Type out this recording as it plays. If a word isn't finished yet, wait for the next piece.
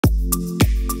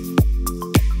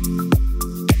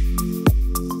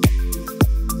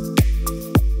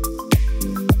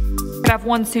have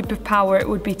one superpower, it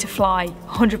would be to fly,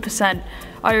 100%.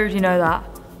 I already know that.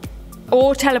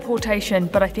 Or teleportation,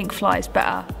 but I think fly is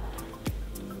better.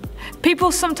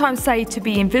 People sometimes say to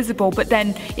be invisible, but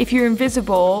then if you're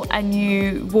invisible and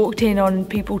you walked in on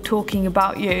people talking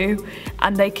about you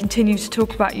and they continue to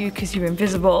talk about you because you're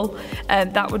invisible,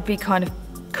 that would be kind of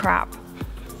crap.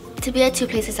 To be at two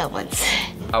places at once.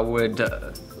 I would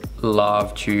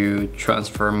love to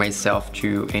transfer myself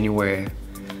to anywhere.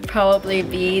 Probably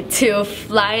be to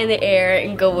fly in the air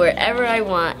and go wherever I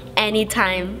want, any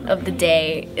time of the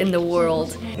day in the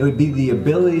world. It would be the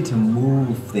ability to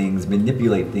move things,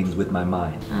 manipulate things with my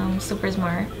mind. Super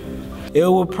smart. It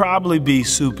would probably be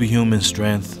superhuman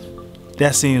strength.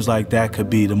 That seems like that could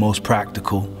be the most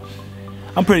practical.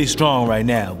 I'm pretty strong right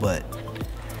now, but...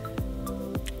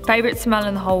 Favorite smell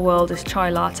in the whole world is chai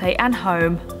latte and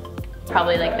home.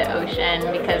 Probably like the ocean,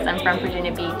 because I'm from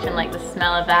Virginia Beach and like the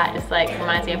smell of that just like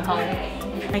reminds me of home.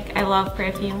 Like I love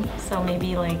perfume, so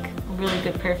maybe like a really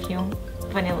good perfume,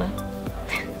 vanilla.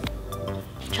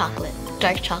 Chocolate,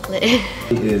 dark chocolate.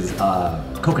 It is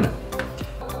coconut.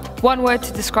 One word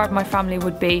to describe my family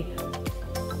would be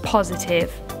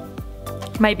positive.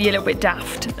 Maybe a little bit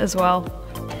daft as well.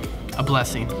 A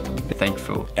blessing.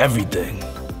 Thankful. Everything.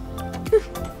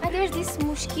 There's this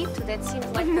mosquito that seems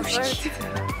like a bird.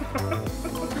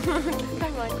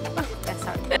 Come on. That's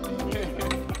hard.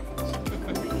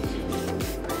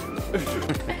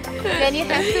 Then you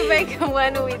have to make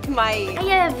one with my... I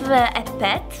have a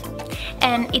pet,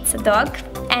 and it's a dog,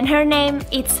 and her name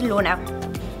is Luna.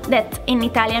 That in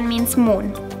Italian means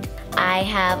moon. I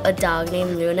have a dog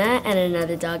named Luna and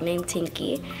another dog named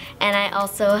Tinky. And I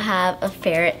also have a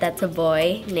ferret that's a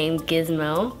boy named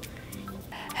Gizmo.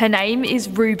 Her name is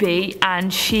Ruby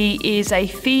and she is a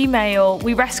female.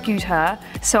 We rescued her,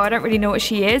 so I don't really know what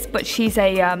she is, but she's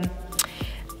a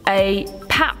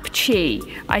Papchi.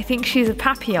 I think she's a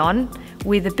Papillon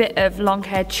with a bit of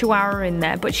long-haired Chihuahua in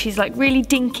there, but she's like really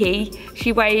dinky.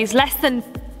 She weighs less than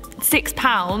 6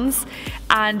 pounds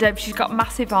and she's got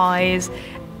massive eyes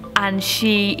and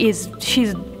she's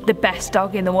the best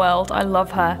dog in the world. I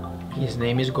love her. His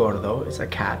name is Gordo. It's a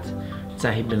cat. It's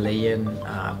a Himalayan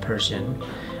Persian,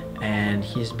 and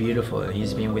he's beautiful.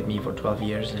 He's been with me for 12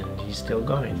 years, and he's still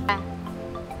going.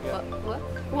 What?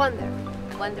 Wonder,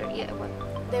 yeah.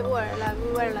 We were like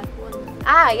Wonder.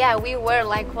 Ah, yeah, we were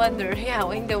like Wonder. Yeah,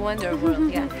 in the Wonder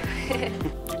world, yeah.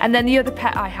 And then the other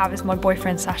pet I have is my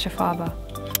boyfriend, Sasha Farber.